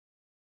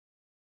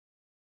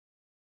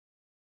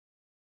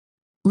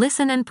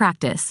Listen and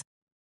practice.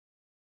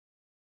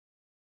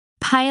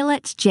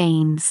 Pilot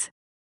James.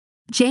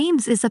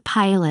 James is a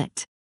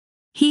pilot.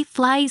 He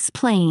flies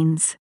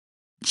planes.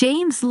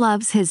 James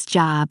loves his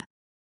job.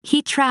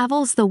 He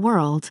travels the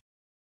world.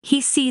 He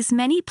sees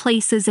many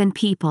places and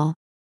people.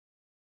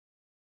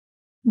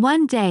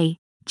 One day,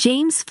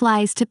 James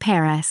flies to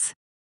Paris.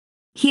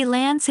 He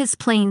lands his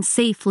plane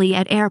safely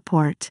at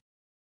airport.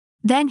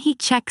 Then he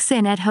checks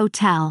in at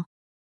hotel.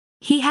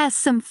 He has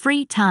some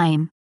free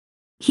time.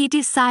 He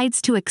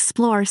decides to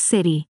explore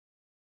city.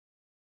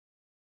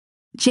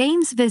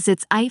 James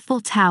visits Eiffel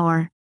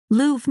Tower,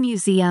 Louvre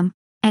Museum,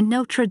 and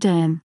Notre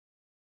Dame.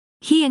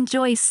 He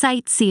enjoys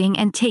sightseeing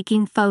and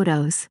taking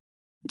photos.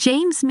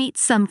 James meets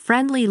some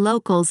friendly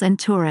locals and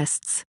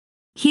tourists.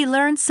 He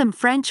learns some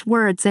French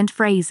words and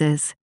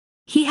phrases.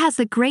 He has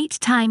a great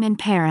time in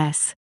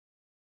Paris.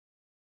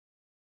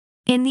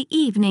 In the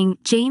evening,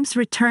 James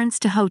returns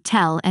to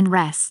hotel and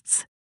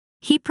rests.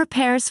 He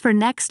prepares for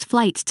next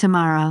flight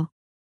tomorrow.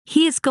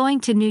 He is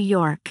going to New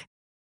York.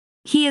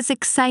 He is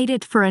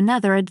excited for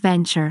another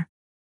adventure.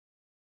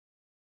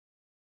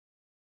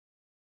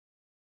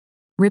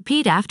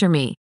 Repeat after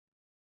me.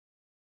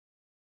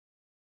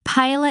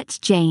 Pilot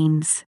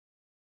James.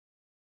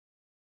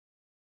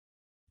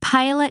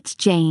 Pilot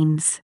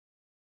James.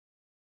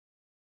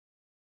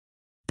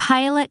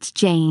 Pilot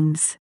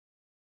James.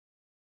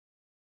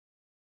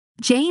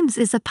 James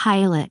is a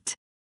pilot.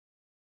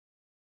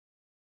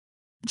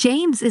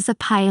 James is a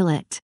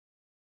pilot.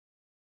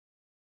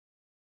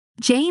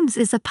 James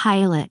is a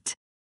pilot.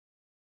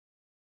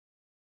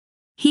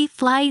 He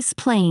flies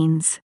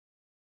planes.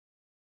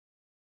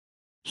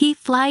 He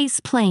flies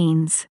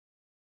planes.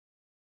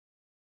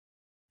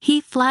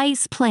 He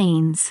flies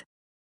planes.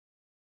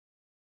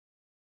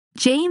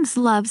 James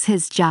loves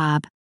his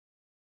job.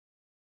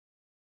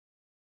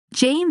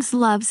 James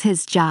loves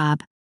his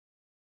job.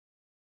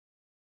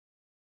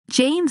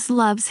 James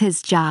loves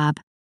his job.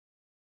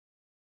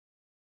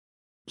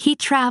 He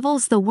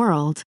travels the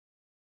world.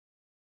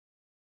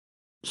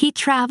 He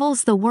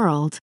travels the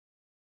world.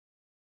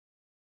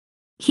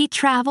 He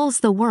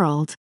travels the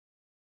world.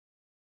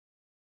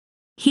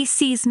 He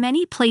sees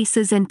many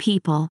places and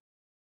people.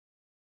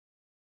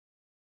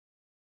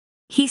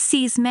 He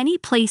sees many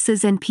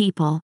places and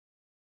people.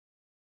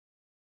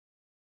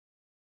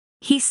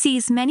 He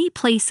sees many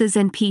places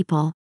and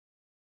people.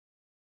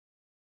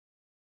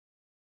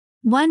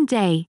 One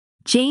day,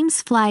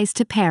 James flies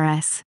to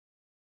Paris.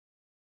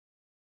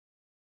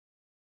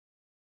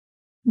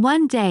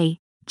 One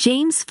day,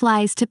 James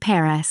flies to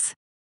Paris.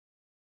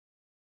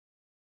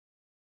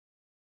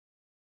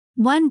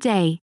 One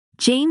day,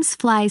 James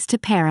flies to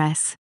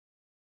Paris.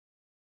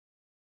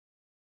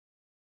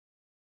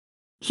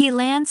 He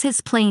lands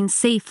his plane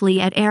safely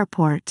at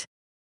airport.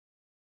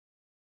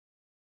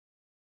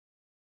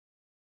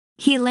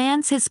 He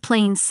lands his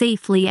plane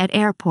safely at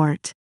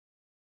airport.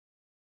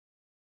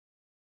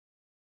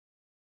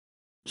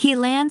 He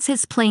lands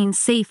his plane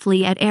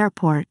safely at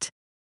airport.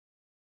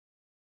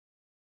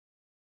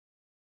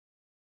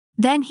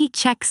 Then he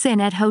checks in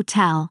at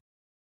hotel.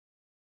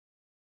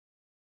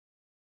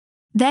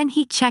 Then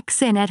he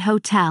checks in at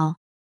hotel.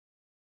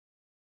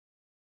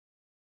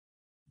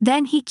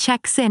 Then he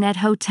checks in at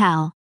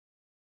hotel.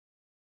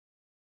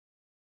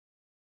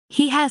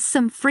 He has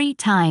some free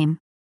time.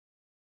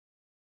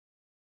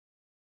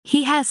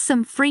 He has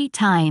some free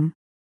time.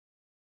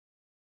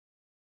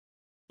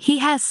 He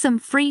has some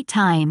free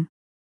time.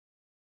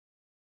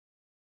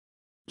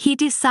 He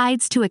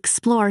decides to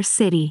explore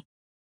city.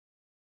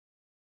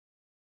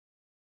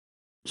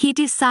 He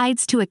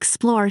decides to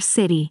explore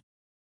city.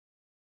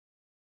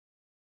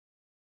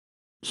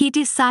 He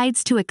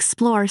decides to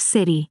explore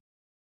city.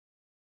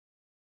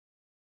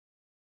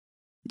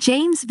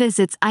 James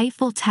visits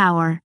Eiffel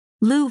Tower,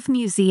 Louvre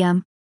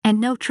Museum, and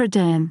Notre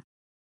Dame.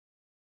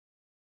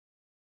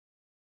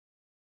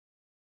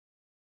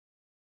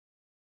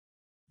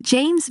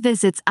 James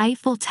visits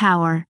Eiffel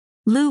Tower,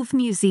 Louvre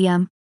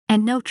Museum,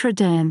 and Notre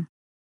Dame.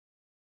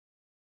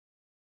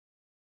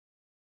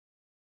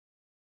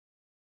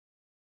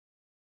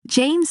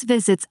 James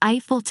visits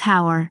Eiffel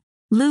Tower,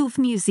 Louvre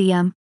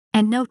Museum,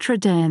 and Notre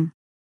Dame.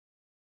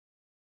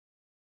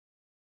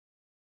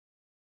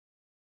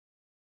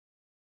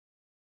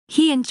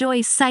 He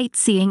enjoys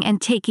sightseeing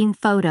and taking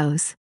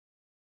photos.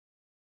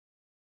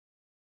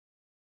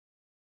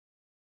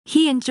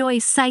 He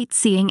enjoys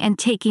sightseeing and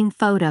taking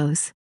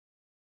photos.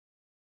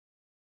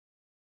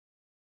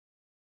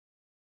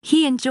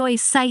 He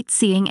enjoys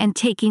sightseeing and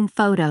taking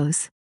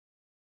photos.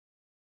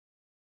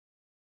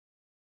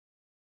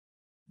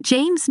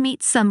 James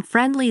meets some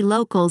friendly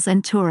locals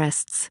and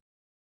tourists.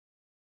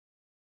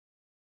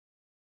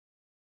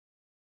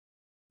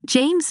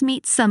 James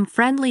meets some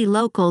friendly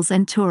locals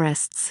and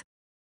tourists.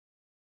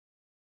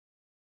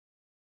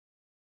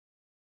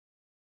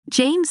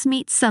 James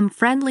meets some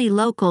friendly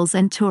locals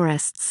and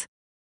tourists.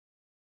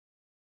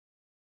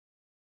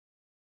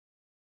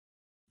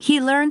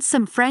 He learns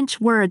some French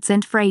words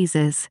and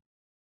phrases.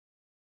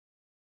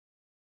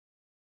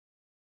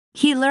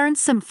 He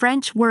learns some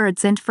French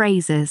words and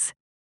phrases.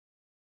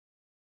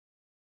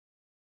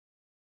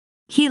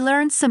 He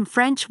learns some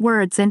French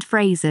words and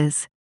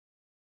phrases.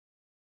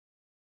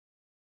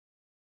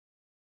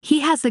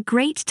 He has a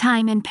great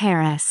time in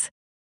Paris.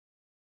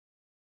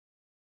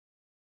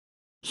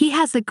 He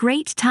has a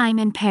great time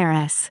in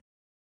Paris.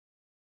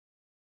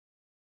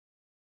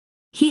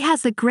 He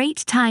has a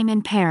great time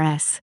in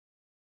Paris.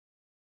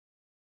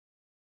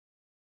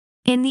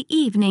 In the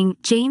evening,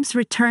 James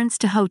returns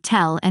to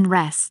hotel and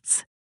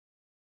rests.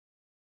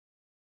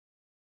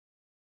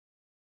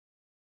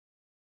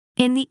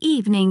 In the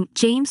evening,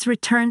 James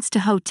returns to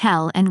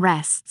hotel and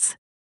rests.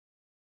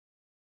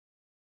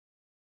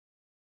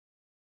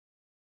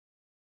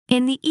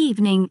 In the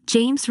evening,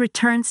 James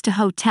returns to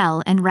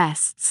hotel and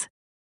rests.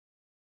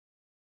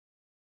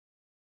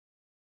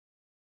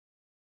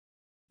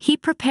 He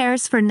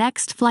prepares for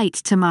next flight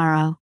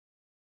tomorrow.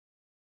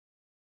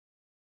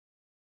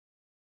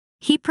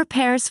 He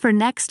prepares for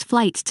next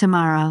flight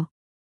tomorrow.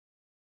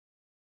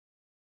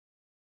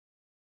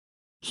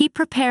 He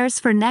prepares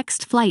for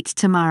next flight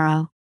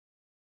tomorrow.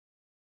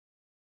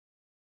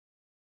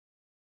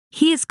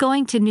 He is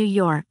going to New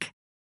York.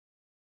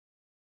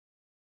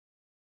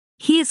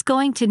 He is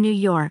going to New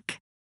York.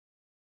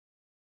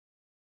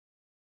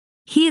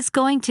 He is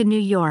going to New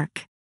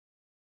York.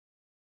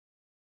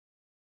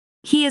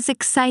 He is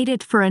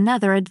excited for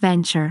another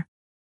adventure.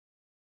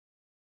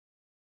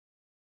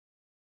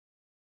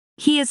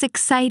 He is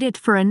excited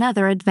for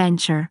another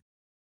adventure.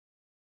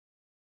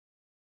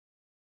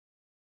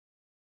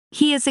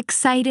 He is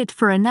excited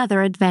for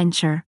another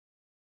adventure.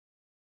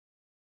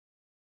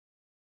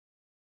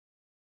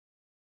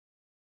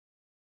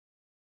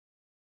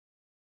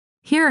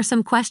 Here are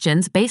some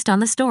questions based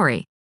on the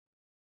story.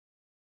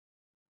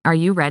 Are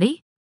you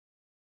ready?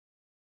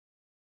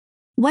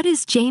 What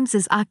is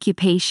James's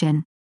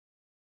occupation?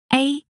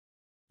 A.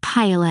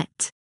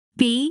 Pilot.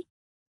 B.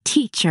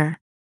 Teacher.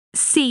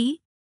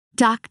 C.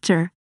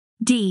 Doctor.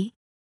 D.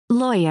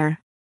 Lawyer.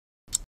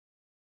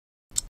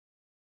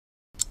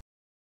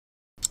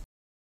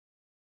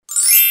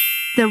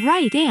 The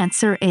right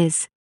answer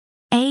is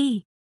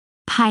A.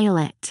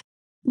 Pilot.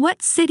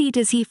 What city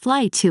does he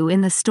fly to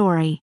in the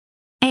story?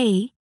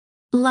 A.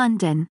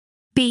 London.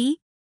 B.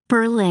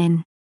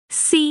 Berlin.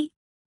 C.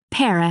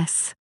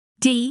 Paris.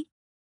 D.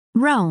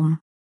 Rome.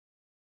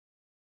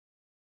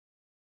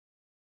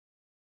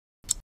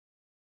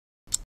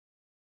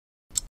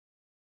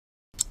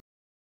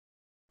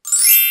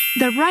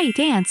 The right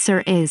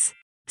answer is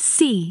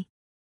C.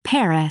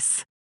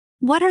 Paris.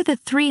 What are the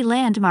 3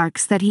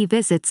 landmarks that he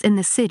visits in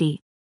the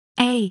city?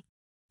 A.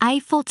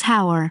 Eiffel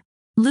Tower,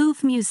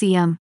 Louvre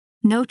Museum,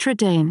 Notre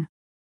Dame.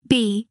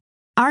 B.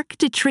 Arc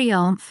de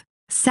Triomphe,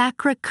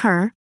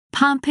 Sacré-Cœur,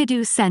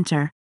 Pompidou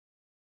Center.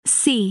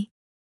 C.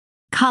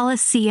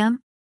 Colosseum,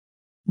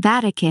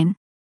 Vatican,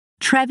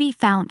 Trevi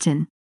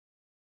Fountain.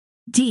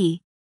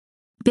 D.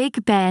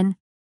 Big Ben,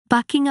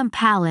 Buckingham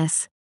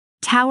Palace,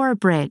 Tower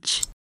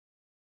Bridge.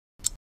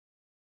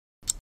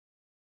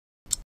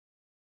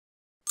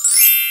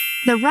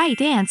 The right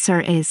answer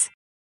is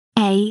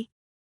A.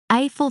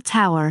 Eiffel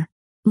Tower,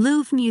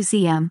 Louvre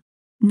Museum,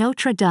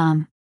 Notre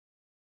Dame.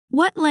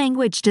 What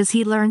language does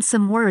he learn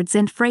some words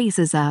and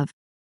phrases of?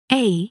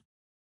 A.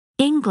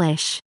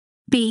 English.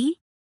 B.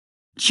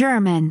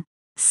 German.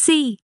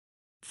 C.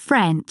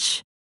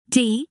 French.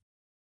 D.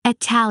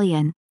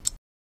 Italian.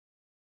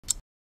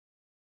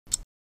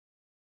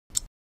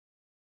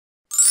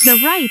 The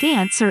right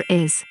answer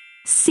is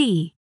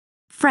C.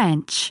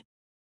 French.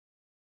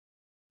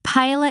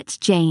 Pilot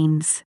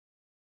James.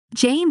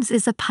 James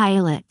is a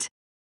pilot.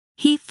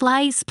 He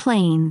flies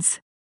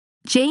planes.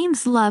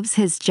 James loves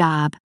his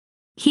job.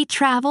 He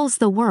travels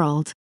the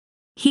world.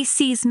 He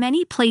sees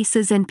many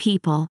places and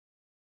people.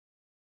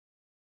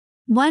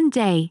 One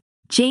day,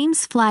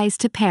 James flies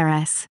to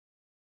Paris.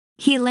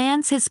 He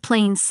lands his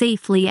plane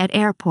safely at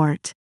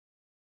airport.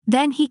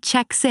 Then he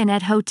checks in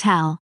at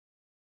hotel.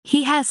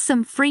 He has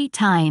some free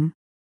time.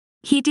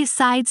 He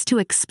decides to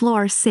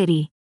explore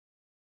city.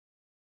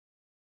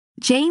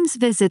 James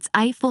visits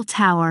Eiffel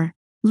Tower,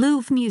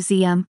 Louvre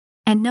Museum,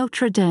 and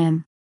Notre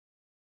Dame.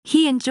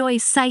 He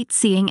enjoys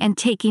sightseeing and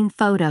taking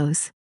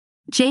photos.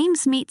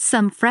 James meets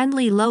some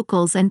friendly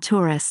locals and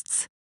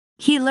tourists.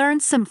 He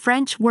learns some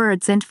French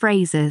words and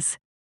phrases.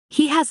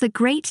 He has a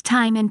great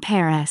time in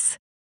Paris.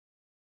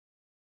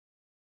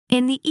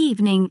 In the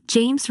evening,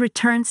 James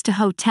returns to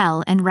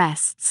hotel and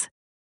rests.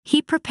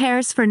 He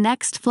prepares for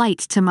next flight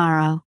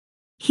tomorrow.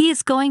 He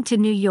is going to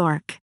New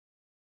York.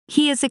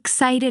 He is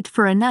excited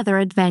for another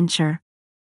adventure.